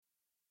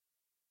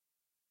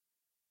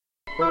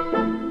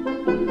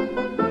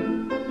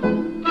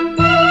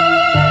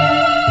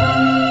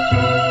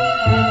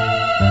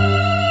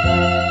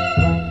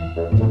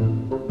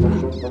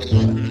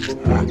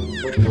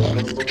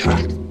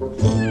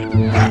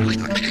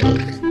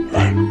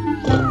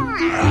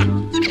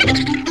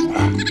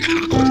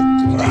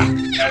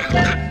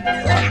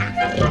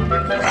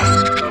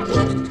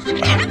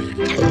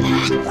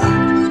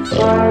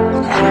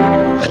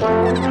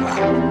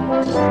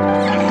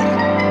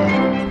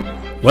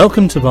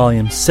Welcome to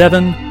Volume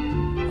 7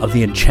 of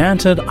The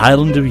Enchanted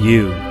Island of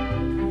Yew.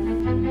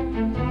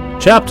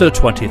 Chapter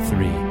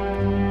 23.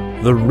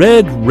 The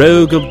Red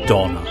Rogue of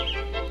Donna.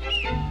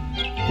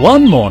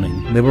 One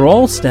morning, they were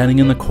all standing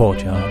in the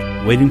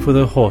courtyard, waiting for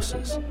their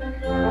horses.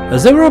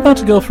 As they were about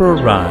to go for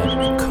a ride,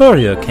 a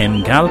courier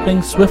came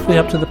galloping swiftly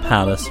up to the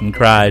palace and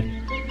cried,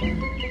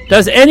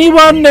 "Does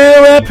anyone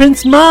know where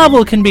Prince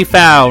Marvel can be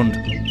found?"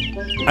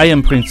 "I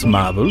am Prince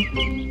Marvel,"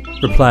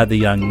 replied the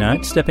young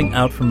knight, stepping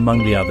out from among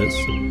the others.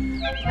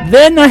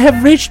 "Then I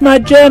have reached my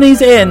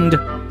journey's end,"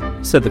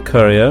 said the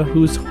courier,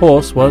 whose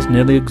horse was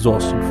nearly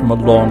exhausted from a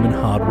long and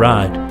hard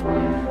ride.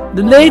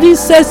 "The Lady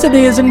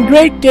Cecily is in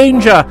great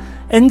danger,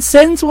 and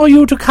sends for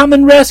you to come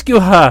and rescue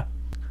her.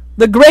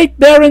 The great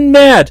Baron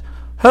Mad,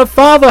 her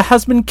father,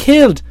 has been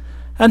killed,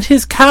 and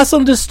his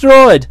castle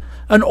destroyed,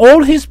 and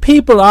all his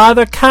people are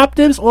either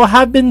captives or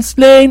have been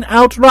slain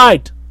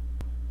outright."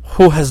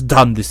 "Who has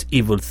done this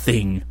evil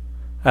thing?"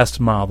 asked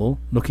Marvel,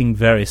 looking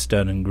very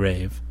stern and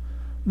grave.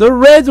 "The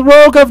Red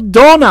Rogue of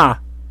Donna,"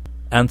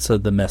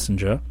 answered the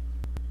messenger.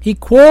 "He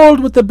quarrelled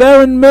with the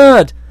Baron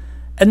Murd,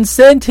 and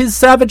sent his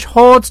savage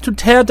hordes to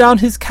tear down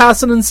his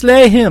castle and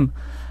slay him.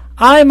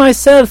 I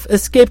myself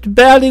escaped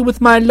barely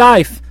with my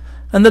life,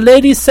 and the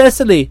Lady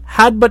Cecily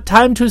had but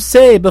time to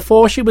say,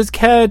 before she was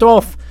carried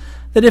off,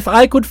 that if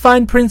I could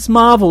find Prince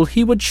Marvel,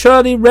 he would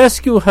surely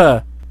rescue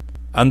her."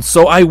 "And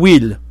so I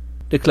will,"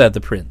 declared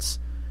the prince,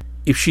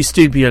 "if she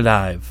still be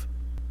alive."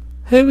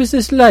 "Who is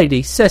this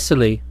Lady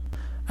Cecily?"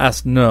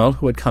 asked Nerl,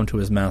 who had come to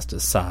his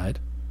master's side.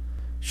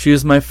 "She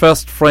is my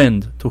first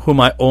friend, to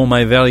whom I owe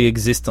my very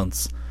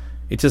existence.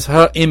 It is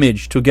her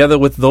image, together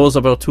with those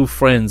of her two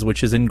friends,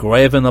 which is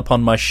engraven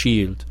upon my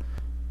shield,"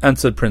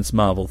 answered Prince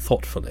Marvel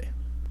thoughtfully.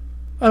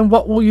 "And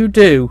what will you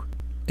do?"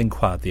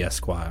 inquired the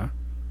esquire.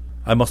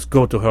 "I must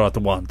go to her at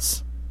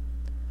once."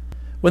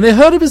 When they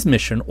heard of his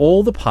mission,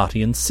 all the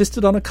party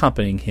insisted on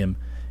accompanying him.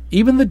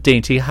 Even the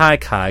dainty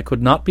Haikai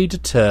could not be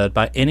deterred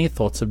by any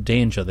thoughts of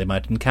danger they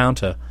might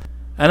encounter,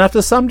 and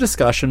after some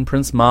discussion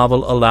Prince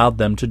Marvel allowed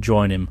them to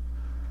join him.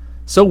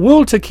 So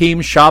Wul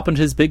Takim sharpened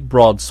his big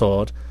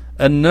broadsword,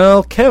 and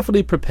Nerl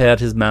carefully prepared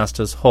his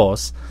master's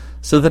horse,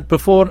 so that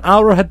before an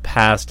hour had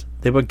passed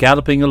they were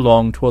galloping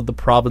along toward the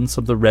province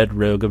of the Red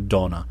Rogue of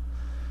Donna.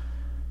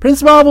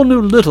 Prince Marvel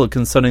knew little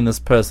concerning this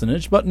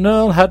personage, but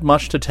Nerl had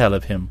much to tell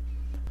of him.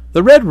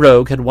 The Red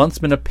Rogue had once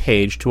been a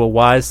page to a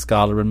wise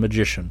scholar and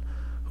magician,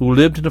 who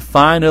lived in a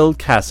fine old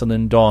castle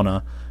in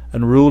Donna,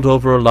 and ruled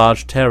over a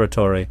large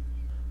territory.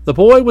 The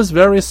boy was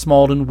very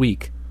small and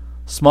weak,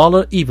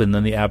 smaller even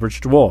than the average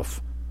dwarf,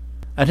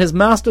 and his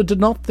master did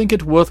not think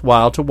it worth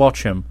while to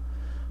watch him.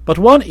 But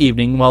one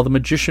evening, while the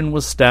magician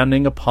was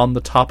standing upon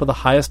the top of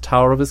the highest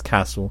tower of his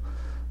castle,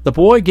 the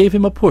boy gave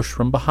him a push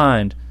from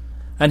behind,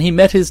 and he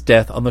met his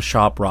death on the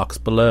sharp rocks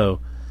below.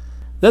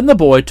 Then the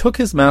boy took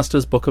his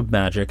master's book of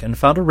magic and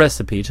found a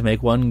recipe to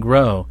make one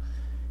grow.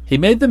 He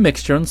made the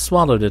mixture and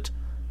swallowed it,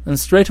 and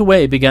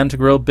straightway began to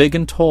grow big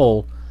and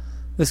tall.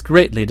 This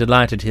greatly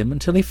delighted him,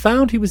 until he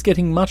found he was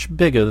getting much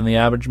bigger than the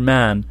average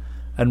man,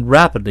 and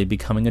rapidly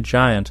becoming a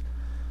giant.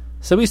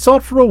 So he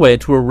sought for a way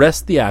to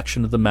arrest the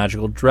action of the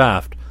magical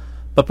draught,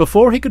 but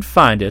before he could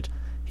find it,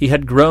 he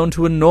had grown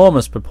to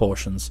enormous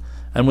proportions,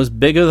 and was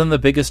bigger than the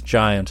biggest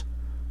giant.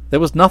 There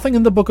was nothing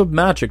in the book of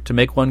magic to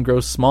make one grow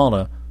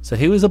smaller, so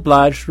he was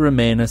obliged to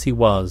remain as he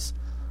was,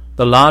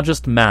 the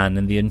largest man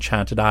in the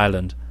Enchanted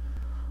Island.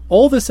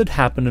 All this had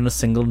happened in a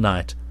single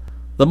night.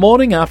 The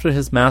morning after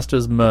his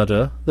master's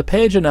murder, the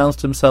page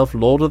announced himself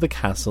lord of the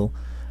castle,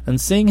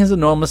 and seeing his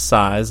enormous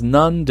size,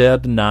 none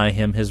dared deny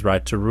him his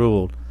right to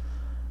rule.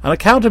 On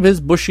account of his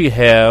bushy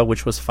hair,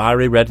 which was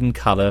fiery red in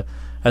colour,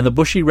 and the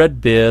bushy red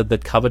beard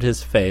that covered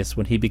his face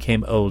when he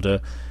became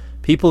older,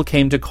 people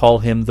came to call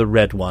him the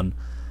Red One,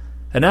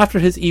 and after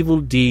his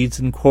evil deeds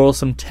and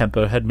quarrelsome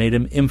temper had made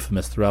him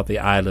infamous throughout the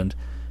island,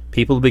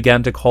 people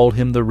began to call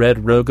him the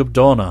Red Rogue of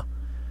Donna.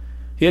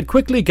 He had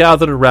quickly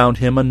gathered around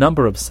him a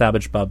number of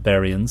savage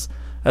barbarians,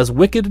 as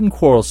wicked and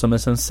quarrelsome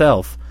as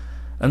himself,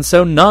 and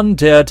so none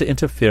dared to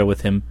interfere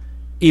with him,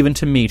 even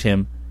to meet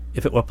him,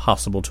 if it were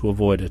possible to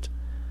avoid it.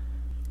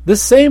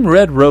 This same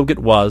Red Rogue it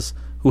was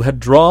who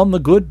had drawn the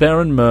good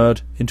Baron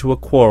Murd into a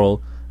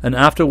quarrel, and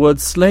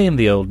afterwards slain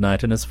the old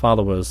knight and his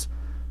followers,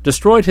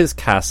 destroyed his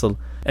castle,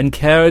 and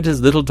carried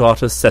his little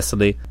daughter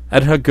Cecily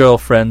and her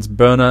girlfriends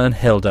Berna and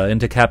Hilda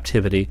into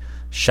captivity,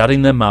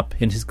 shutting them up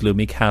in his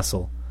gloomy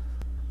castle.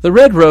 The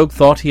Red Rogue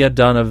thought he had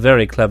done a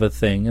very clever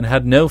thing, and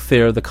had no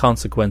fear of the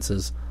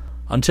consequences.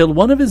 until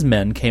one of his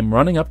men came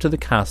running up to the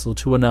castle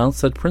to announce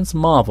that Prince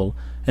Marvel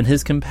and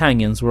his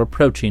companions were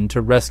approaching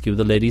to rescue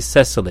the Lady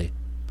Cecily.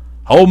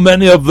 "How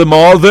many of them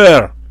are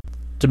there?"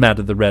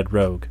 demanded the Red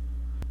Rogue.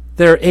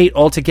 "There are 8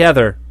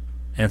 altogether,"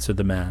 answered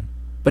the man,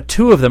 "but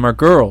 2 of them are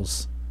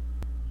girls."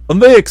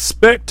 "And they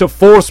expect to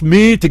force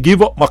me to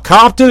give up my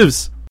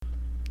captives?"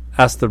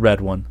 asked the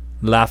Red One,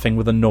 laughing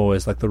with a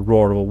noise like the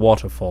roar of a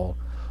waterfall.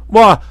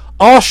 "Why,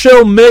 I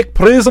shall make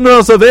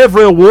prisoners of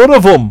every one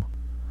of them."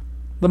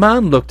 The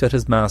man looked at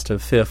his master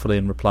fearfully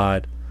and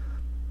replied,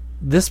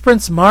 "This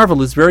Prince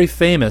Marvel is very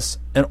famous,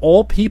 and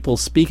all people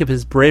speak of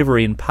his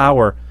bravery and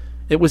power.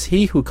 It was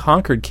he who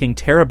conquered King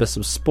Terebus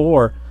of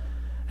Spore,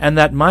 and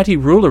that mighty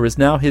ruler is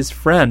now his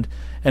friend,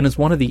 and is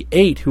one of the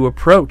 8 who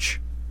approach."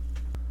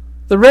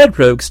 The Red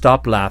Rogue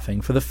stopped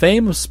laughing, for the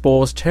fame of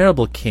Spore's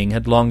terrible king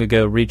had long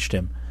ago reached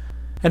him,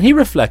 and he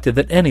reflected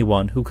that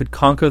anyone who could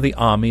conquer the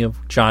army of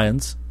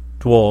giants,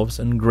 dwarves,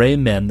 and grey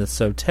men that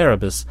so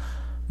Terebus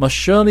must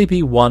surely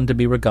be one to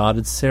be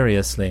regarded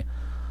seriously.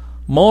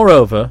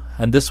 Moreover,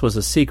 and this was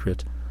a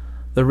secret,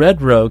 the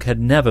Red Rogue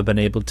had never been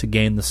able to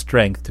gain the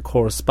strength to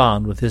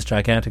correspond with his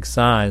gigantic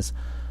size,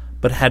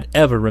 but had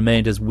ever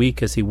remained as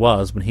weak as he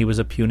was when he was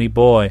a puny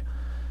boy.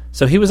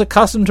 So he was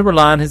accustomed to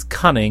rely on his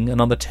cunning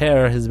and on the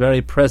terror his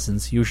very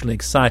presence usually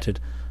excited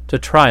to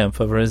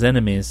triumph over his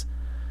enemies,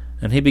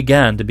 and he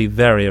began to be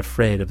very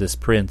afraid of this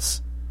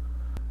prince.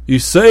 "You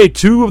say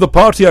 2 of the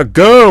party are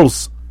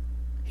girls?"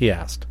 he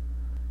asked.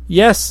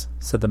 "Yes,"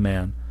 said the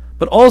man,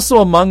 "but also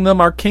among them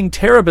are King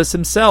Terebus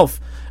himself,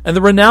 and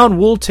the renowned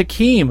Wul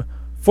Takim,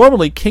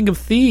 formerly king of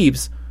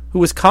Thebes, who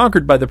was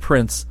conquered by the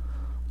prince,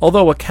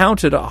 although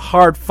accounted a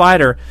hard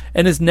fighter,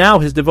 and is now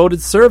his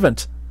devoted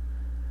servant.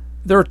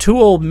 There are 2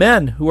 old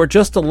men who are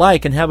just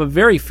alike and have a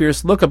very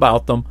fierce look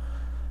about them.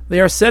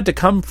 They are said to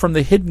come from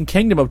the hidden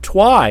kingdom of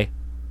Twy."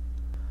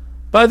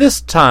 By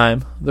this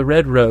time the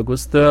Red Rogue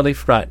was thoroughly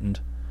frightened,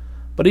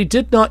 but he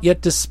did not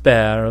yet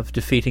despair of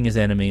defeating his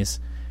enemies.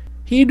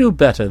 He knew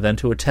better than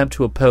to attempt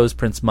to oppose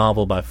Prince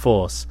Marvel by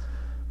force,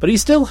 but he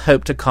still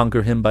hoped to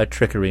conquer him by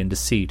trickery and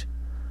deceit.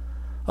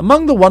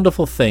 Among the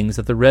wonderful things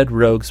that the Red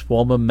Rogue's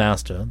former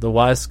master, the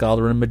wise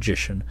scholar and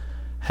magician,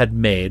 had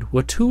made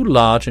were 2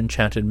 large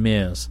enchanted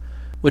mirrors,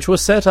 which were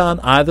set on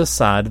either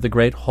side of the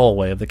great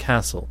hallway of the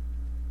castle.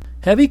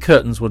 Heavy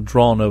curtains were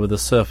drawn over the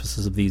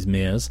surfaces of these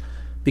mirrors,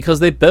 because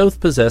they both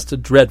possessed a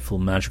dreadful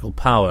magical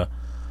power,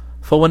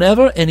 for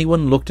whenever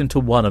anyone looked into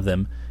one of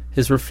them,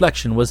 his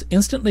reflection was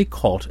instantly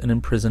caught and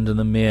imprisoned in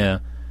the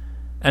mirror,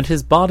 and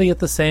his body at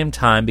the same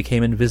time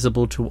became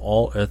invisible to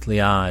all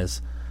earthly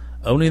eyes,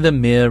 only the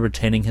mirror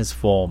retaining his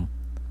form.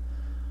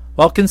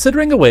 While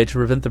considering a way to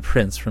prevent the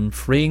prince from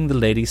freeing the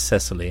Lady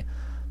Cecily,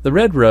 the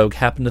Red Rogue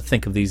happened to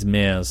think of these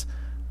mirrors,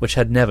 which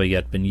had never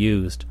yet been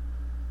used.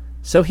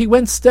 So he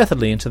went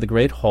stealthily into the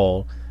great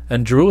hall,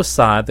 and drew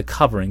aside the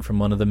covering from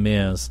one of the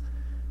mirrors.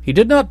 He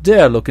did not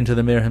dare look into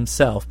the mirror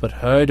himself,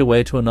 but hurried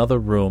away to another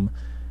room,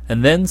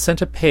 and then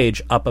sent a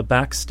page up a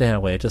back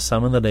stairway to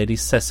summon the Lady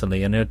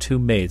Cecily and her 2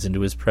 maids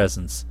into his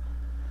presence.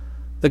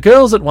 The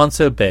girls at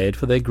once obeyed,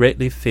 for they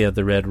greatly feared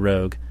the Red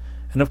Rogue,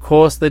 and of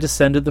course they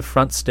descended the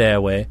front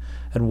stairway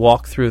and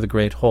walked through the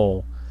great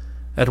hall.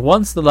 At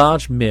once the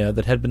large mirror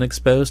that had been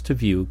exposed to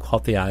view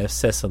caught the eye of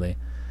Cecily,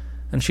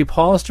 and she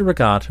paused to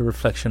regard her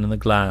reflection in the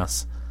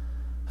glass.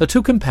 Her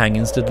 2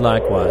 companions did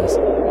likewise,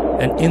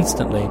 and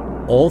instantly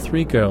all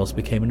 3 girls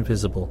became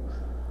invisible,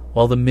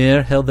 while the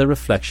mirror held their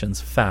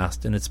reflections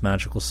fast in its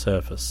magical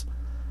surface.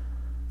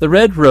 The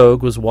Red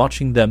Rogue was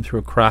watching them through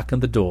a crack in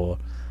the door,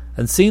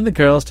 and seeing the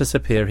girls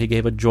disappear he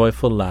gave a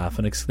joyful laugh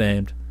and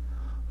exclaimed,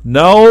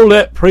 "Now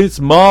let Prince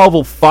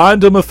Marvel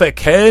find him if he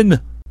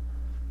can!"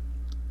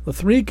 The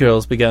 3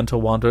 girls began to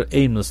wander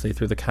aimlessly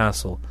through the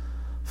castle,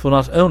 for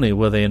not only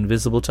were they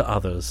invisible to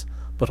others,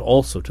 but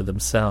also to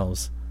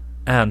themselves,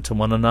 and to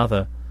one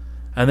another,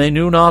 and they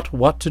knew not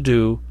what to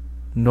do,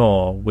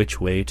 nor which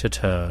way to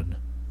turn.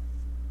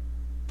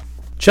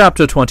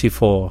 Chapter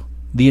 24.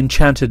 The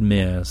Enchanted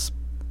Mirrors.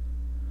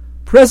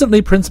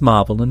 Presently Prince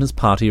Marvel and his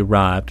party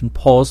arrived and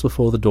paused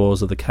before the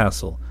doors of the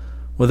castle,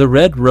 where the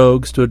Red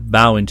Rogue stood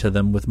bowing to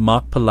them with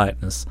mock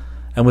politeness,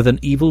 and with an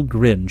evil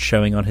grin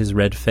showing on his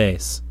red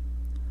face.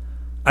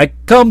 "I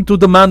come to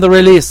demand the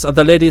release of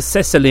the Lady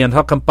Cecily and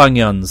her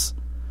companions,"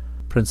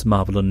 Prince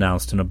Marvel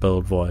announced in a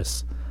bold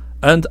voice,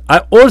 "and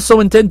I also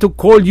intend to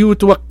call you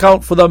to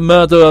account for the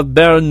murder of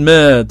Baron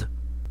Merd."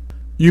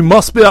 "You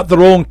must be at the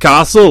wrong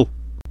castle,"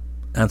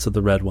 answered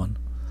the Red One,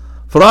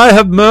 "for I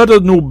have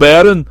murdered no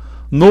baron,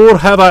 nor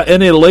have I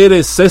any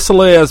Lady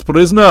Cecily as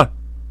prisoner."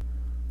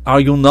 "Are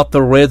you not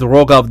the Red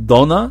Rogue of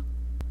Donna?"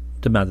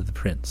 demanded the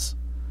prince.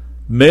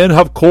 "Men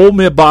have called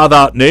me by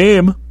that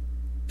name,"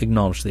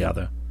 acknowledged the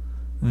other.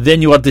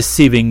 "Then you are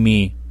deceiving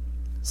me,"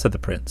 said the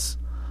prince.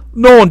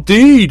 "No,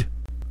 indeed,"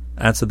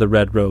 answered the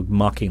Red Rogue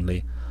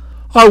mockingly.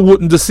 "I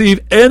wouldn't deceive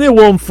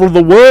anyone for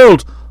the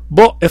world,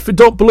 but if you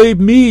don't believe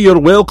me, you're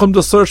welcome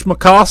to search my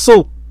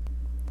castle."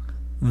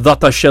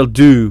 "That I shall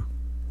do,"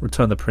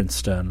 returned the prince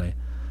sternly,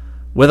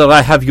 "whether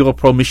I have your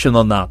permission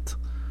or not."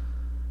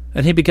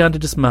 And he began to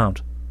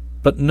dismount,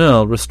 But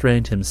Nerl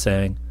restrained him,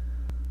 saying,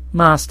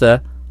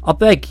 "Master, I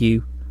beg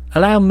you,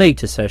 allow me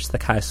to search the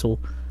castle,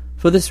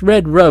 for this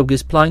red rogue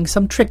is playing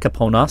some trick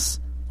upon us,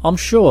 I'm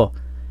sure,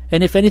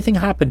 and if anything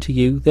happened to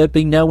you, there'd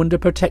be no one to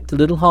protect the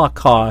little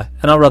Harkai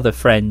and our other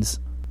friends."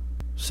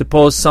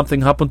 "Suppose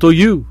something happened to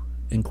you?"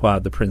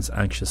 inquired the prince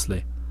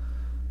anxiously.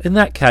 "In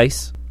that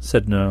case,"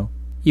 said Nerl,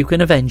 "you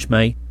can avenge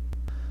me."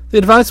 The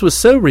advice was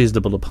so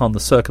reasonable upon the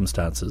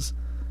circumstances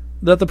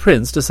that the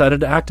prince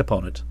decided to act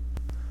upon it.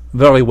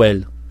 "Very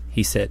well,"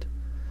 he said.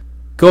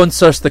 "Go and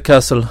search the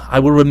castle. I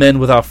will remain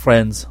with our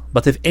friends,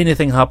 but if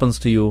anything happens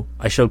to you,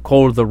 I shall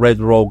call the Red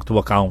Rogue to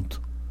account."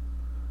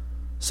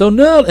 So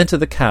Nerl entered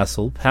the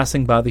castle,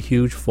 passing by the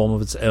huge form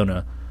of its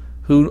owner,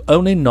 who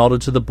only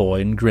nodded to the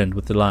boy and grinned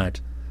with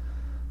delight.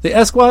 The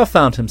esquire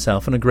found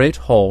himself in a great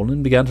hall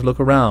and began to look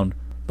around,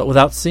 but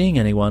without seeing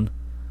anyone.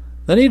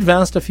 Then he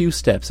advanced a few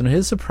steps and to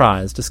his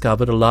surprise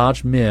discovered a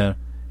large mirror,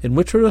 in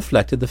which were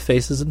reflected the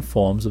faces and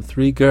forms of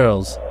 3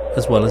 girls,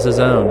 as well as his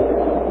own.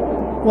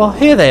 "Well,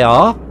 here they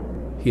are,"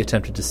 he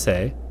attempted to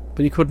say,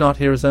 but he could not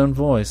hear his own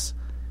voice.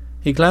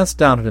 He glanced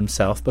down at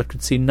himself, but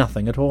could see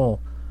nothing at all,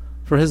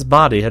 for his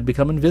body had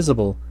become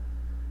invisible.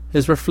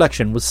 His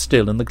reflection was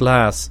still in the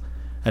glass,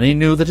 and he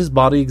knew that his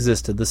body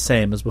existed the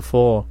same as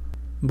before.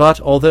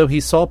 But although he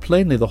saw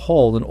plainly the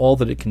hall and all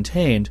that it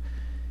contained,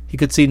 he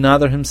could see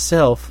neither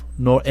himself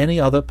nor any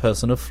other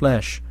person of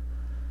flesh.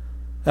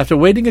 After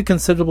waiting a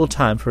considerable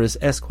time for his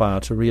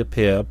esquire to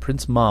reappear,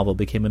 Prince Marvel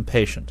became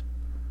impatient.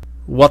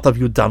 "What have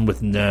you done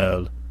with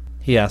Nerl?"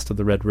 he asked of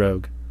the Red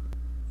Rogue.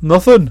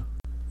 "Nothing,"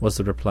 was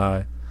the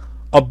reply.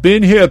 "I've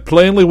been here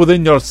plainly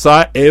within your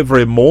sight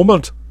every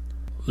moment."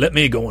 "Let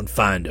me go and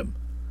find him,"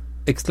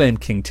 exclaimed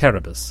King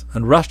Terribus,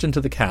 and rushed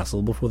into the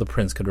castle before the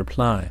prince could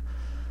reply.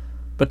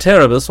 But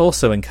Terribus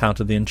also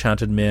encountered the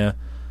enchanted mirror,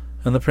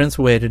 and the prince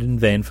waited in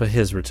vain for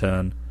his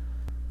return.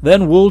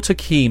 Then Wul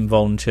Takim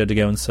volunteered to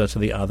go in search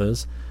of the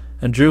others,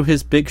 and drew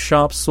his big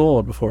sharp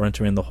sword before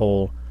entering the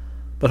hall.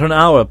 But an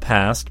hour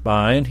passed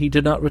by, and he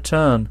did not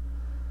return.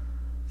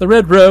 The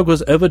Red Rogue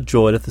was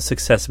overjoyed at the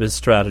success of his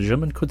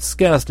stratagem, and could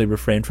scarcely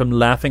refrain from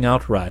laughing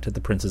outright at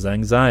the prince's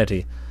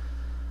anxiety.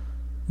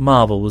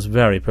 Marvel was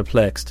very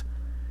perplexed.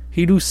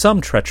 He knew some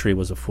treachery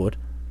was afoot,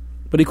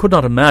 but he could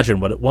not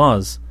imagine what it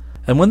was,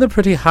 and when the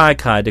pretty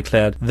Haikai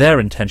declared their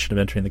intention of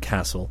entering the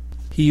castle,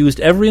 he used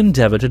every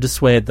endeavour to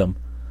dissuade them.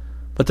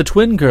 But the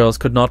twin girls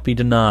could not be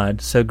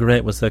denied, so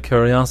great was their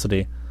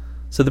curiosity.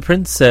 So the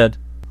prince said,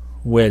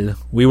 "Well,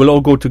 we will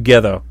all go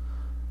together,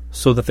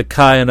 so that the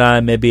Kai and I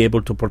may be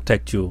able to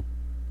protect you."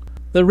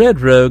 The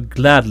Red Rogue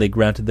gladly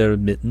granted their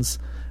admittance,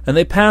 and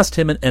they passed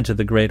him and entered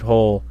the great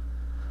hall.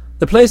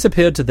 The place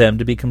appeared to them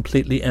to be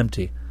completely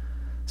empty,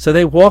 so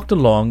they walked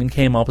along and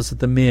came opposite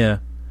the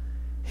mirror.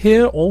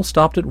 Here all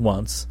stopped at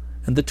once,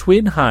 and the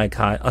twin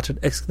Haikai uttered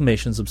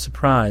exclamations of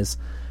surprise,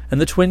 and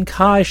the twin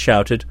Kai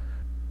shouted,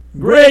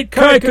 "Great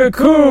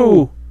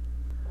Kaiku!"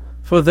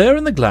 For there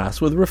in the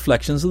glass were the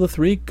reflections of the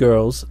 3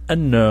 girls,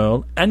 and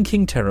Nerl, and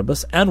King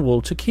Terribus, and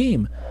Wul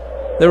Takim.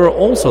 There were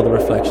also the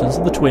reflections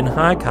of the twin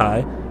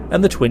Haikai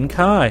and the twin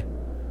Kai.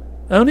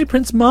 Only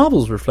Prince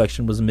Marvel's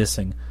reflection was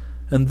missing,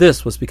 and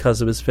this was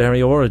because of his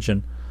very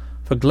origin,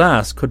 for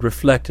glass could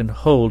reflect and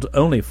hold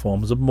only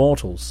forms of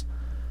mortals.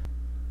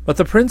 But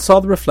the prince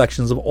saw the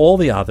reflections of all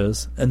the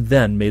others, and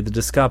then made the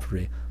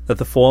discovery that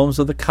the forms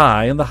of the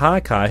Kai and the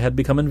Haikai had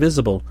become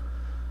invisible.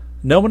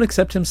 No one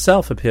except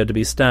himself appeared to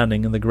be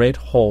standing in the great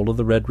hall of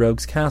the Red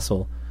Rogue's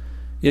castle,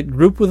 yet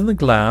grouped within the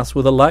glass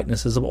were the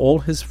likenesses of all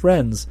his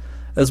friends,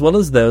 as well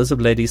as those of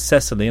Lady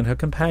Cecily and her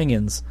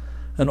companions,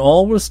 and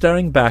all were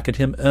staring back at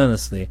him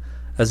earnestly,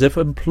 as if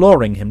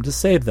imploring him to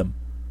save them.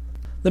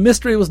 The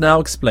mystery was now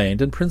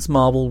explained, and Prince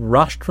Marvel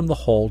rushed from the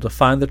hall to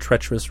find the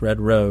treacherous Red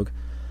Rogue.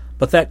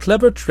 But that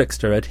clever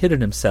trickster had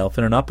hidden himself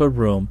in an upper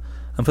room,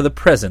 and for the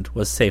present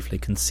was safely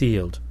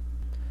concealed.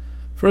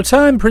 For a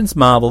time Prince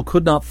Marvel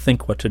could not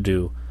think what to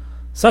do.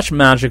 Such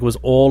magic was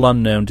all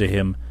unknown to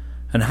him,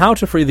 and how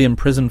to free the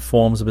imprisoned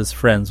forms of his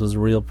friends was a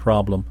real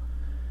problem.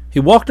 He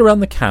walked around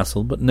the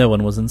castle, but no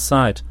one was in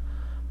sight,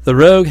 the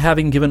rogue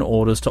having given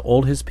orders to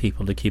all his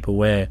people to keep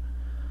away.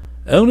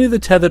 Only the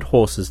tethered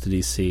horses did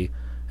he see,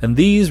 and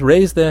these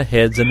raised their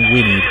heads and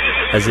whinnied,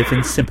 as if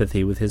in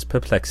sympathy with his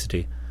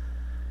perplexity.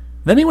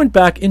 Then he went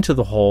back into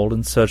the hall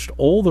and searched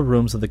all the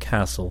rooms of the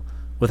castle,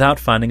 without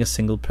finding a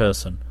single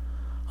person.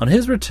 On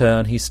his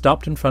return he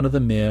stopped in front of the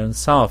mirror and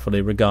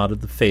sorrowfully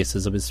regarded the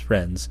faces of his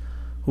friends,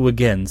 who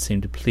again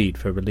seemed to plead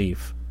for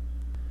relief.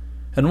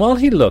 And while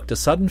he looked, a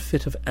sudden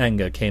fit of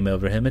anger came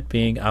over him at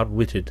being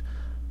outwitted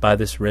by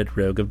this Red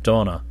Rogue of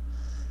Donna.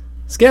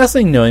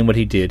 Scarcely knowing what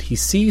he did, he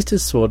seized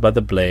his sword by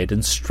the blade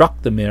and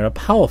struck the mirror a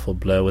powerful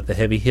blow with the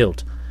heavy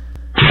hilt.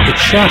 It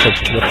shattered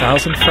to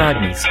 1,000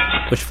 fragments,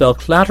 which fell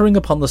clattering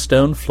upon the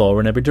stone floor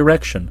in every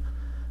direction,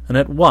 and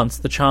at once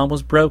the charm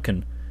was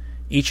broken.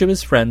 Each of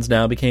his friends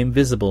now became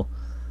visible.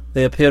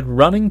 They appeared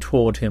running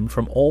toward him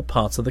from all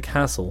parts of the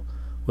castle,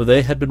 where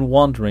they had been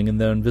wandering in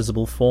their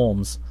invisible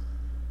forms.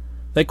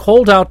 They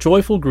called out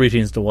joyful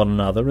greetings to one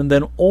another, and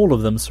then all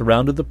of them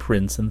surrounded the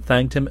prince and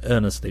thanked him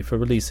earnestly for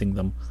releasing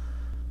them.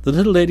 The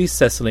little lady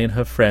Cecily and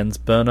her friends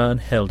Berna and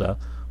Hilda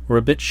were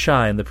a bit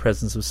shy in the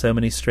presence of so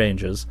many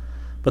strangers,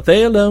 but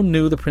they alone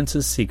knew the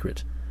prince's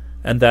secret,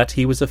 and that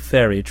he was a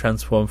fairy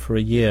transformed for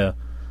a year,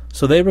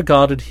 so they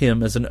regarded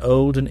him as an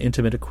old and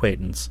intimate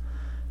acquaintance,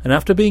 and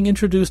after being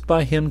introduced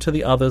by him to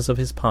the others of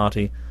his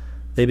party,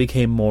 they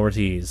became more at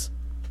ease.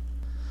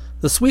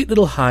 The sweet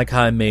little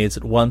High-Ki maids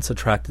at once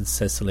attracted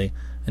Cecily,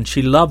 and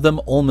she loved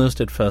them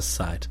almost at first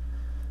sight.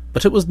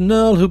 But it was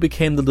Nerl who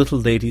became the little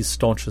lady's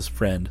staunchest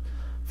friend,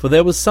 for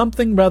there was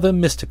something rather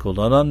mystical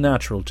and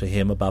unnatural to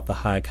him about the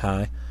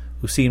High-Ki,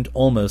 who seemed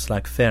almost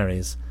like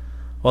fairies,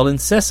 while in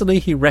Cecily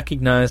he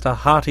recognized a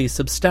hearty,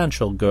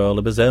 substantial girl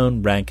of his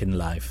own rank in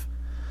life.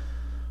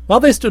 While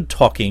they stood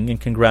talking and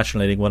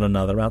congratulating one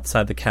another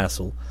outside the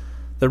castle,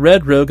 the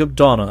Red Rogue of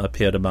Donna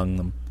appeared among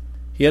them.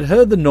 He had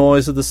heard the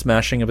noise of the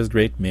smashing of his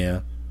great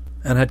mirror,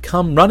 and had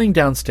come running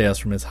downstairs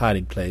from his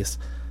hiding-place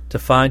to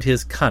find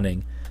his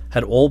cunning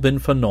had all been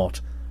for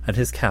naught, and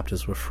his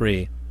captors were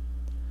free.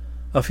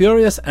 A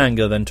furious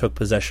anger then took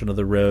possession of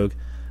the rogue,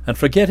 and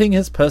forgetting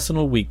his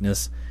personal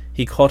weakness,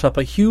 he caught up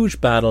a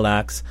huge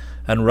battle-axe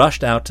and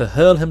rushed out to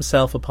hurl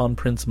himself upon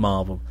Prince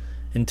Marvel,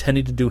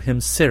 intending to do him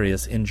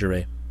serious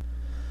injury.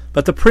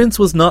 But the prince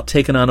was not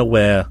taken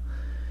unaware.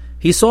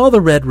 He saw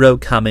the Red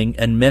Rogue coming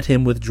and met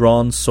him with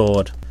drawn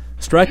sword,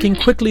 striking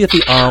quickly at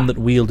the arm that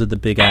wielded the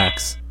big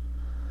axe.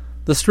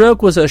 The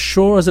stroke was as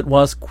sure as it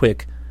was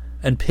quick,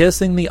 and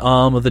piercing the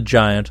arm of the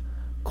giant,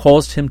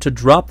 caused him to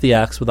drop the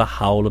axe with a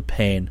howl of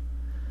pain.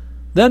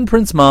 Then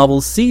Prince Marvel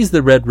seized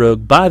the Red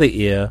Rogue by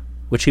the ear,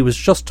 which he was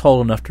just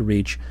tall enough to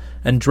reach,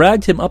 and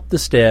dragged him up the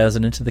stairs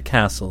and into the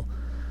castle,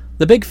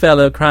 the big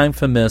fellow crying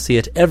for mercy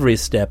at every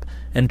step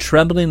and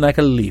trembling like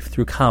a leaf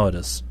through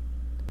cowardice.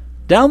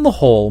 Down the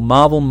hall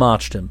Marvel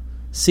marched him,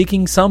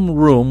 seeking some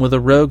room where the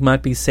rogue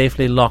might be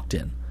safely locked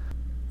in.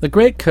 The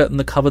great curtain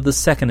that covered the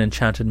second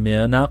enchanted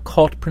mirror now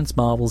caught Prince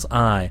Marvel's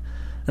eye,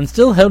 and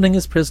still holding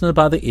his prisoner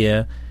by the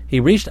ear,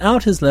 he reached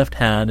out his left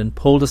hand and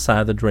pulled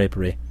aside the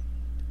drapery.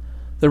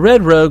 The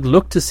Red Rogue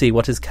looked to see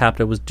what his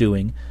captor was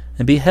doing,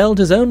 and beheld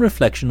his own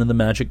reflection in the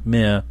magic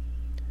mirror.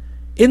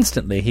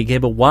 Instantly he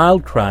gave a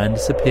wild cry and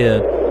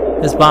disappeared,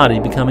 his body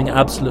becoming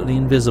absolutely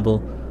invisible,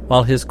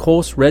 while his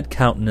coarse red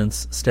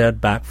countenance stared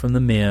back from the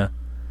mirror.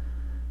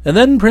 And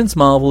then Prince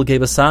Marvel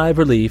gave a sigh of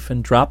relief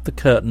and dropped the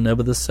curtain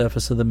over the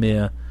surface of the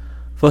mirror,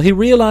 for he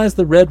realized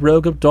the Red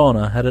Rogue of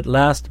Donna had at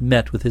last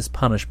met with his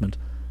punishment,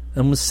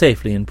 and was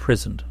safely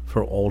imprisoned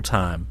for all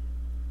time.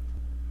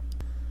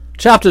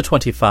 Chapter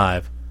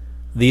 25.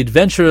 The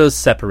Adventurers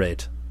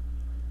Separate.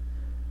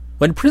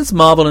 When Prince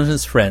Marvel and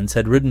his friends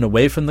had ridden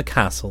away from the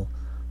castle,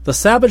 the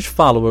savage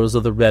followers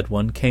of the Red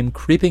One came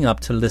creeping up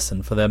to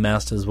listen for their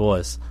master's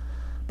voice,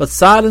 but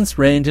silence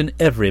reigned in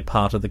every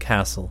part of the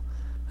castle,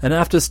 and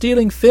after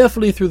stealing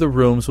fearfully through the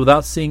rooms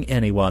without seeing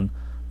anyone,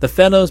 the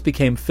fellows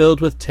became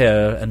filled with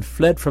terror and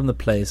fled from the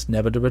place,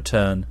 never to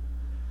return.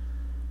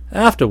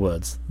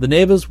 Afterwards, the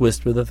neighbors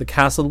whispered that the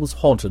castle was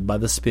haunted by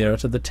the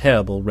spirit of the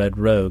terrible Red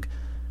Rogue,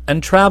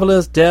 and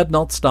travellers dared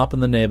not stop in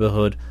the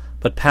neighborhood,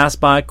 but passed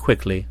by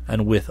quickly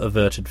and with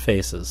averted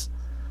faces.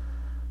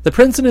 The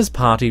prince and his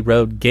party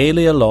rode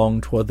gaily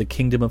along toward the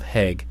kingdom of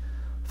Heg,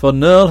 for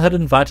Nerl had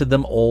invited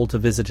them all to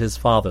visit his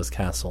father's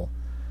castle.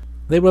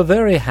 They were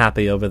very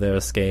happy over their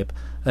escape,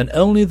 and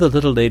only the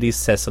little lady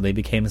Cecily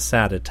became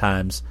sad at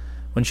times,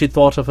 when she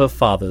thought of her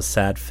father's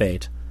sad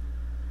fate.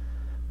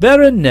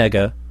 Baron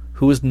Negger,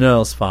 who was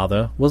Nerl's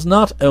father, was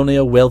not only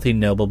a wealthy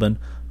nobleman,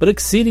 but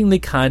exceedingly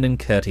kind and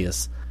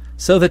courteous,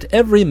 so that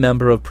every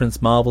member of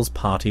Prince Marvel's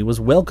party was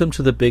welcome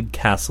to the big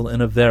castle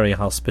in a very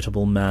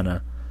hospitable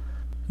manner.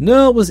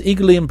 Nerl was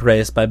eagerly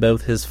embraced by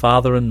both his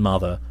father and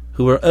mother,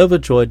 who were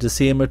overjoyed to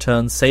see him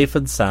return safe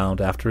and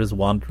sound after his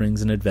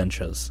wanderings and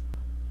adventures.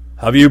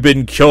 "Have you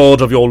been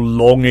cured of your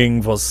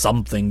longing for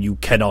something you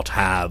cannot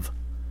have?"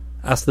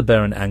 asked the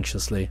Baron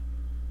anxiously.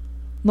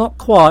 "Not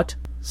quite,"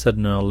 said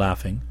Nerl,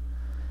 laughing.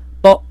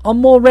 "But I'm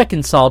more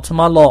reconciled to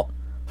my lot,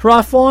 for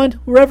I find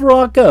wherever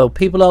I go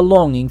people are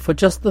longing for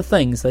just the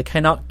things they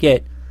cannot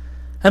get,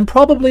 and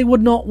probably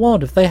would not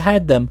want if they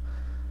had them.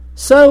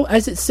 So,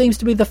 as it seems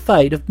to be the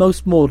fate of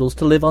most mortals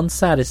to live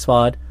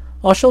unsatisfied,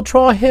 I shall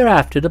try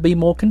hereafter to be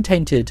more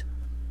contented."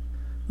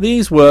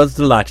 These words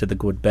delighted the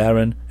good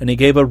Baron, and he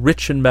gave a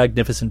rich and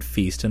magnificent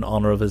feast in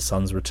honour of his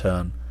son's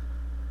return.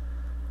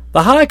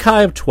 The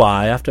High-Ki of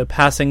Twy, after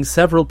passing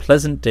several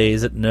pleasant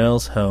days at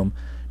Nerl's home,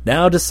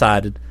 now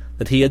decided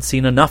that he had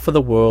seen enough of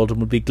the world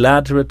and would be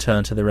glad to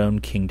return to their own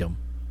kingdom,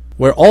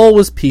 where all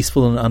was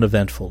peaceful and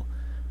uneventful,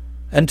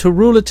 and to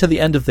rule it to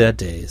the end of their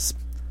days.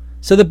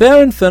 So the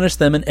Baron furnished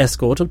them an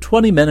escort of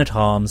 20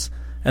 men-at-arms,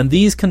 and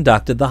these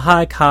conducted the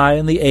High-Ki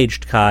and the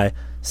aged Ki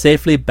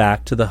safely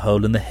back to the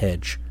hole in the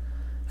hedge.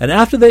 And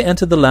after they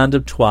entered the land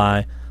of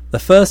Twy, the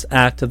first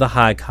act of the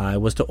High-Ki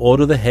was to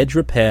order the hedge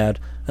repaired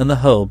and the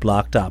hole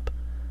blocked up.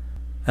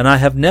 And I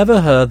have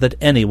never heard that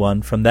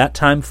anyone from that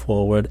time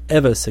forward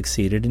ever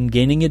succeeded in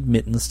gaining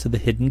admittance to the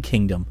hidden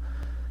kingdom,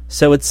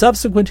 so its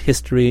subsequent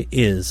history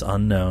is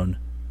unknown.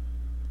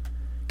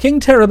 King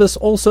Terribus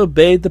also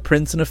bade the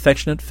prince an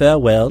affectionate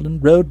farewell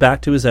and rode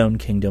back to his own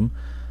kingdom,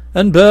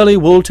 and burly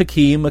Wul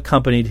Takim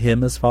accompanied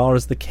him as far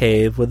as the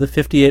cave where the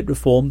 58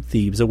 reformed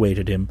thieves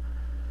awaited him.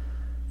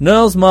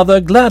 Nerl's mother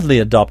gladly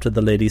adopted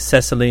the Lady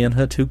Cecily and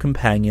her 2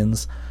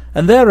 companions,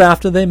 and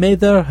thereafter they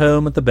made their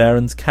home at the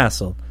Baron's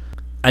castle,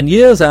 and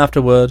years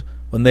afterward,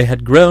 when they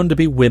had grown to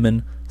be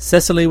women,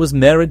 Cecily was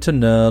married to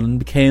Nerl and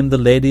became the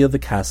lady of the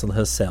castle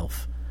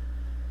herself.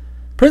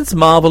 Prince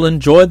Marvel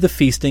enjoyed the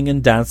feasting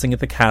and dancing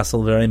at the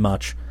castle very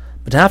much,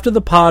 but after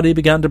the party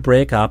began to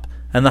break up,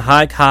 and the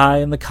High Kai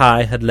and the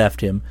Kai had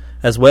left him,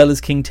 as well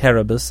as King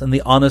Terribus and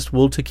the honest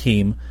Wul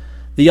Takim,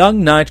 the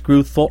young knight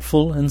grew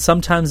thoughtful and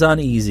sometimes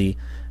uneasy,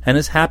 and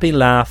his happy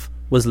laugh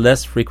was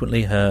less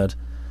frequently heard.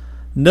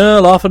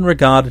 Nerl often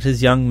regarded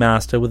his young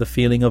master with a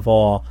feeling of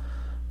awe,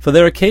 for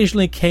there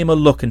occasionally came a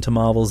look into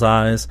Marvel's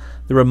eyes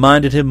that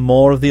reminded him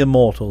more of the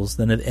immortals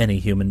than of any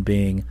human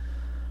being.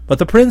 But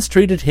the prince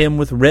treated him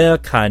with rare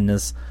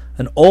kindness,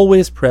 and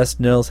always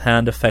pressed Nerl's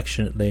hand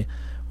affectionately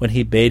when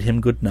he bade him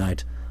good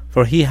night,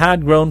 for he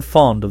had grown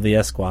fond of the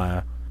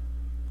esquire.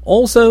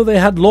 Also they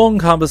had long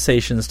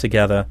conversations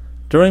together,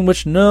 during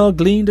which Nerl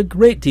gleaned a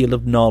great deal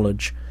of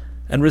knowledge,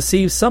 and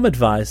received some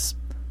advice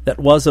that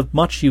was of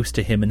much use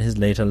to him in his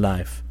later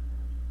life.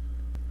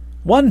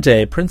 One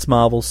day Prince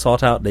Marvel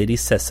sought out Lady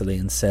Cecily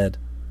and said,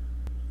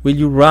 "Will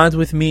you ride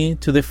with me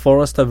to the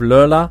forest of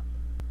Lurla?"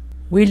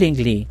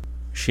 "Willingly,"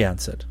 she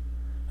answered,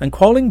 and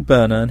calling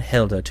Berna and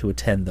Hilda to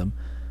attend them,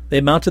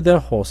 they mounted their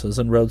horses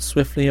and rode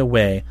swiftly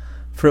away,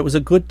 for it was a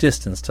good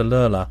distance to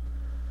Lurla.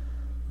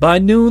 By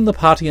noon the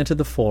party entered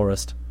the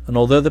forest, and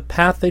although the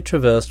path they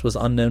traversed was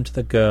unknown to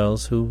the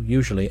girls, who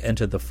usually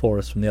entered the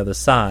forest from the other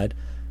side,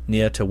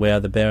 near to where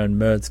the Baron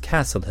Merd's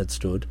castle had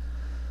stood,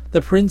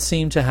 the prince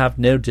seemed to have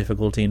no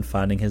difficulty in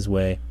finding his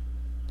way.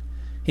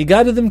 He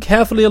guided them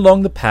carefully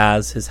along the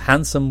paths, his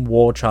handsome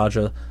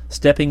war-charger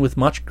stepping with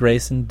much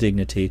grace and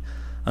dignity,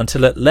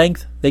 until at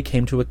length they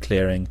came to a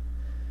clearing.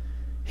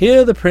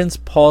 Here the prince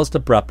paused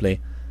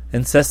abruptly,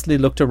 and Cecily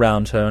looked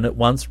around her and at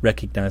once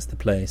recognized the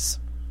place.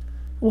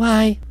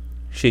 "Why,"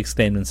 she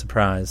exclaimed in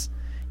surprise,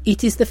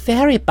 "it is the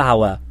fairy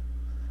bower!"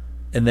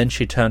 And then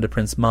she turned to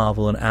Prince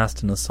Marvel and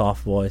asked in a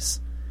soft voice,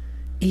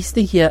 "Is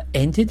the year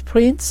ended,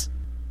 Prince?"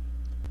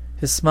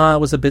 His smile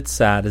was a bit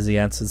sad as he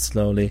answered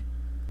slowly,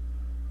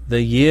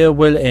 "The year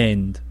will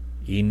end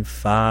in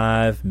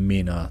 5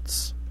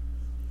 minutes."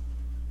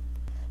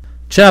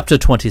 Chapter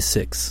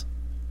 26.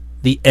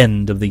 The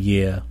End of the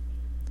Year.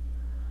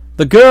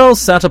 The girls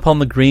sat upon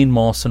the green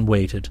moss and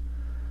waited.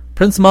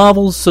 Prince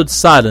Marvel stood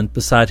silent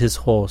beside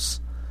his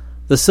horse.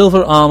 The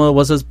silver armour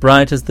was as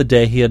bright as the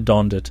day he had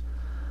donned it,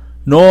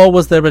 nor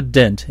was there a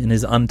dent in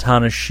his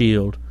untarnished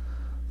shield.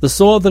 The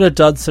sword that had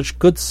done such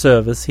good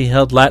service he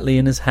held lightly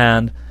in his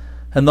hand,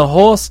 and the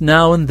horse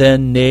now and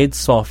then neighed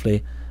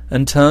softly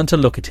and turned to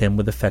look at him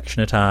with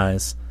affectionate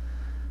eyes.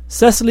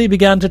 Cecily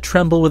began to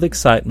tremble with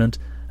excitement,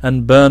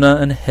 and Berna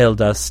and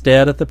Hilda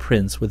stared at the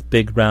prince with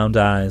big round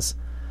eyes.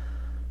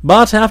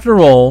 But after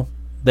all,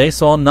 they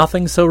saw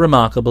nothing so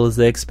remarkable as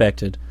they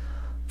expected,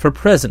 for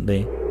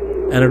presently,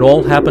 and it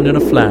all happened in a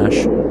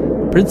flash,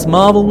 Prince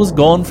Marvel was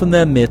gone from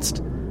their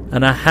midst,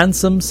 and a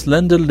handsome,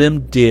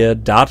 slender-limbed deer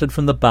darted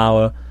from the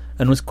bower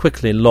and was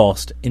quickly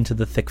lost into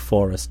the thick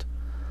forest.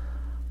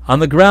 On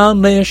the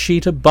ground lay a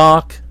sheet of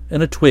bark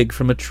and a twig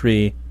from a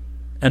tree,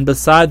 and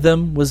beside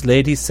them was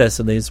Lady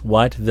Cecily's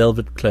white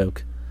velvet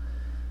cloak.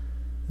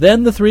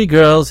 Then the 3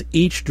 girls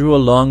each drew a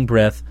long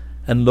breath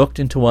and looked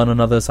into one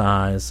another's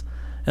eyes,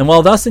 and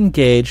while thus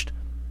engaged,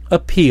 a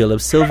peal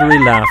of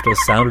silvery laughter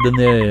sounded in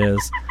their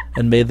ears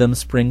and made them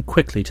spring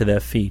quickly to their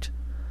feet.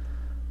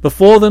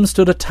 Before them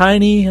stood a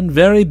tiny and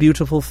very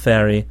beautiful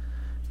fairy,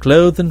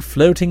 clothed in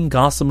floating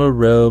gossamer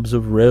robes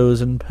of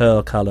rose and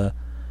pearl colour,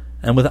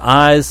 and with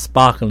eyes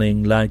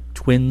sparkling like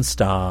twin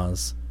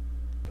stars.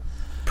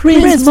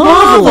 "Prince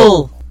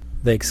Marvel!"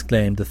 they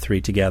exclaimed, the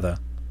 3 together.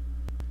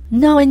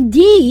 "No,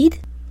 indeed,"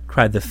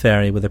 cried the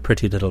fairy with a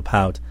pretty little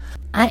pout.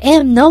 "I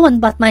am no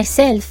one but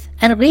myself,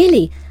 and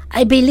really,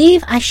 I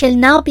believe I shall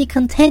now be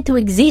content to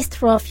exist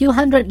for a few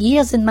 100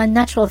 years in my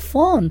natural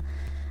form.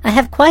 I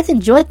have quite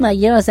enjoyed my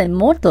year as a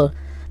mortal,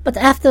 but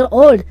after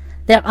all,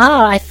 there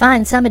are, I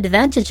find, some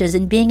advantages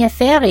in being a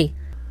fairy.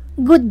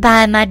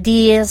 Goodbye, my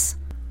dears."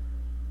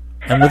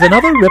 And with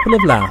another ripple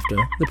of laughter,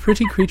 the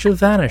pretty creature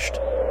vanished,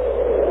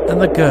 and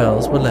the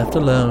girls were left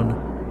alone.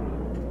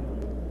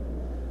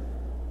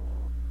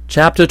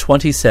 Chapter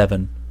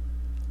 27.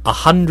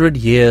 100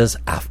 years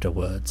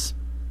afterwards.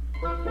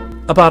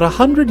 About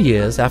 100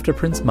 years after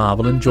Prince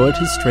Marvel enjoyed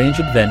his strange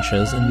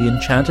adventures in the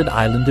Enchanted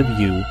Island of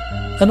Yew,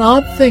 an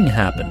odd thing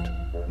happened.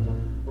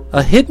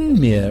 A hidden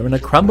mirror in a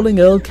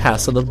crumbling old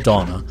castle of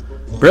Donna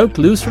broke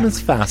loose from its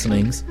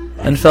fastenings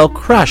and fell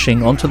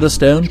crashing onto the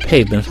stone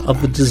pavement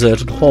of the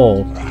deserted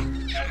hall,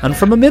 and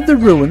from amid the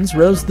ruins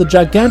rose the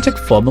gigantic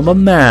form of a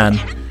man.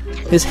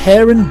 His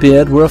hair and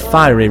beard were a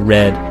fiery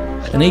red,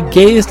 and he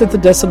gazed at the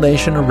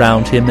desolation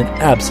around him in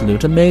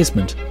absolute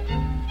amazement.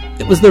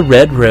 It was the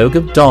Red Rogue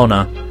of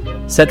Donna,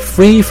 set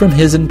free from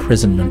his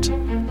imprisonment.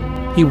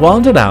 he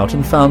wandered out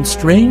and found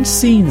strange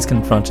scenes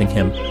confronting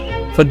him,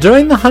 for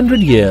during the 100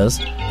 years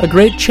a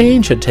great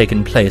change had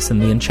taken place in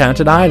the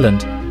Enchanted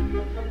Island.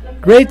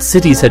 Great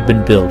cities had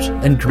been built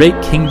and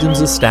great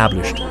kingdoms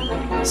established.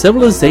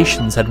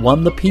 Civilizations had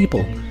won the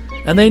people,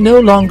 and they no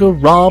longer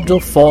robbed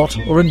or fought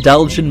or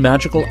indulged in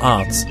magical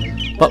arts,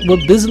 but were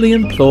busily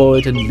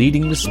employed in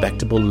leading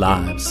respectable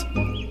lives.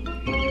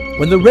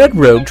 When the Red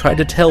Rogue tried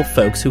to tell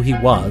folks who he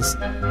was,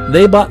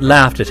 they but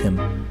laughed at him,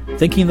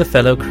 thinking the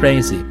fellow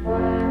crazy.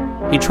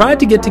 He tried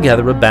to get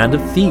together a band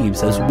of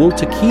thieves, as Wul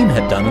Takim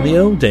had done in the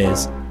old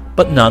days,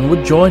 but none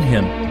would join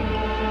him.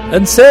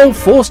 And so,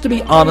 forced to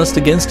be honest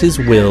against his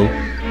will,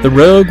 the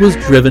rogue was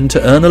driven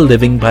to earn a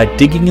living by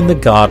digging in the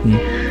garden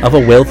of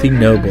a wealthy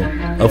noble,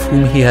 of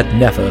whom he had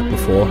never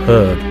before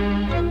heard.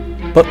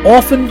 But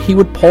often he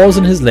would pause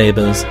in his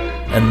labours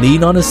and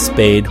lean on his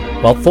spade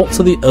while thoughts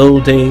of the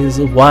old days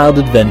of wild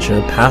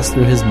adventure passed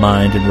through his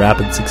mind in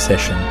rapid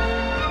succession.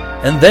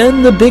 And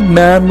then the big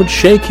man would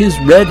shake his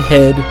red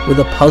head with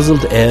a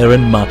puzzled air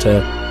and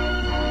mutter,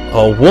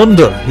 "I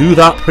wonder who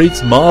that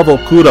Prince Marvel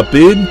could have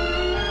been,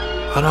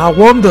 and I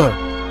wonder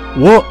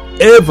what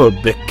ever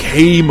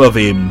became of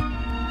him."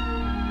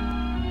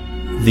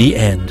 The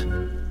end.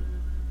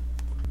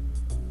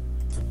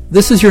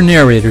 This is your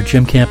narrator,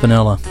 Jim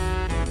Campanella.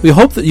 We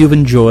hope that you've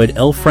enjoyed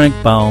L. Frank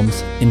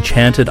Baum's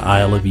Enchanted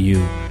Isle of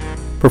Yew.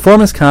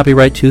 Performance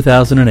copyright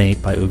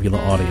 2008 by Uvula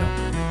Audio.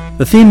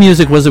 The theme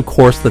music was, of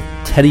course, The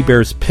Teddy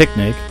Bear's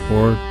Picnic,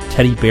 or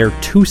Teddy Bear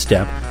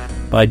Two-Step,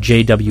 by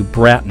J.W.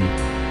 Bratton.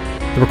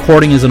 The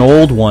recording is an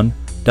old one,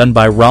 done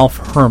by Ralph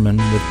Herman,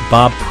 with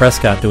Bob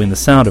Prescott doing the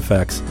sound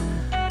effects.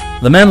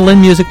 The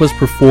mandolin music was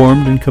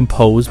performed and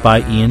composed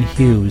by Ian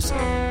Hughes.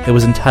 It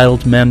was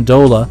entitled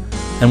Mandola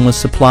and was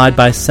supplied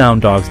by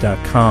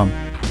SoundDogs.com.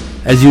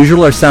 As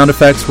usual, our sound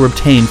effects were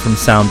obtained from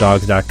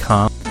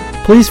SoundDogs.com.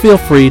 Please feel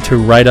free to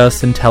write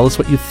us and tell us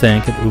what you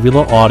think at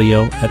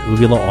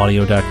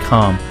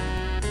uvulaaudio@uvulaaudio.com.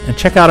 And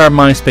check out our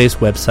MySpace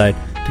website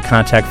to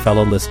contact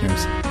fellow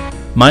listeners.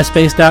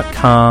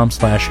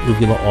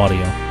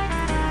 myspace.com/uvulaaudio.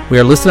 We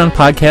are listed on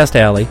Podcast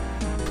Alley.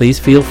 Please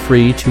feel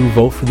free to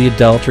vote for the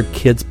adult or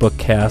kids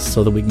bookcast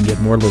so that we can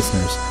get more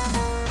listeners.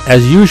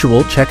 As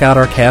usual, check out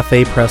our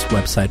Cafe Press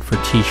website for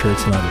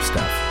t-shirts and other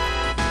stuff.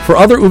 For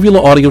other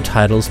Uvula Audio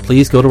titles,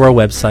 please go to our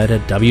website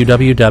at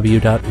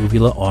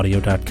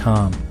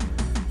www.uvulaaudio.com.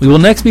 We will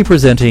next be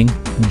presenting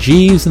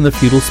Jeeves and the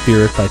Feudal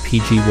Spirit by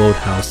P.G.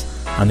 Wodehouse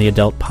on the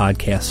Adult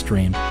Podcast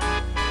stream.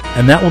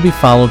 And that will be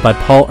followed by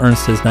Paul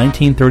Ernst's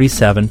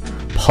 1937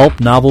 pulp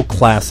novel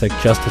classic,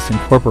 Justice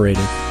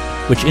Incorporated,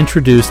 which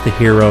introduced the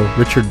hero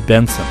Richard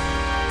Benson,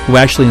 who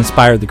actually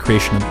inspired the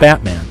creation of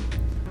Batman.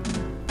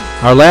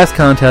 Our last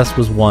contest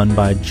was won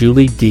by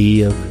Julie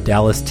D. of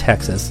Dallas,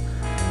 Texas,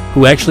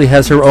 who actually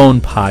has her own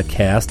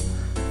podcast,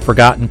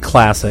 Forgotten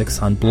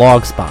Classics, on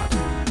Blogspot.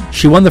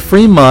 She won the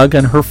free mug,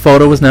 and her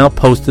photo is now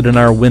posted in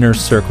our winner's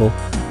circle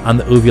on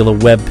the Uvula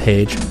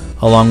webpage,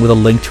 along with a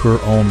link to her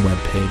own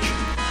webpage.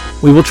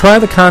 We will try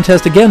the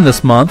contest again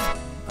this month.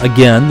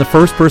 Again, the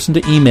first person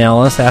to email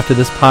us after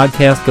this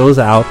podcast goes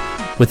out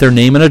with their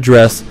name and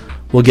address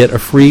will get a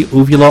free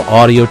Uvula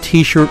Audio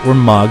t-shirt or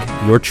mug,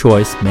 your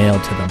choice,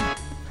 mailed to them.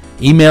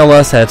 Email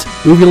us at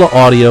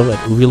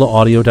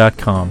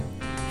uvulaaudio@uvulaaudio.com.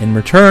 In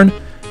return,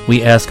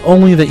 we ask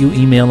only that you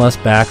email us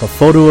back a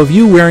photo of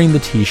you wearing the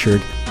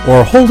t-shirt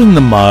or holding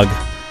the mug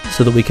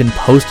so that we can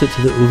post it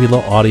to the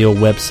Uvula Audio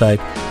website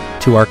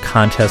to our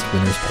contest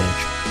winners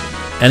page.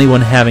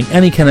 Anyone having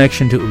any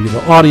connection to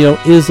Uvula Audio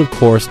is, of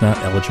course, not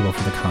eligible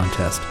for the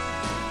contest.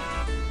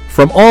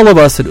 From all of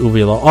us at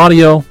Uvula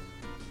Audio,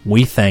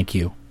 we thank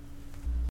you.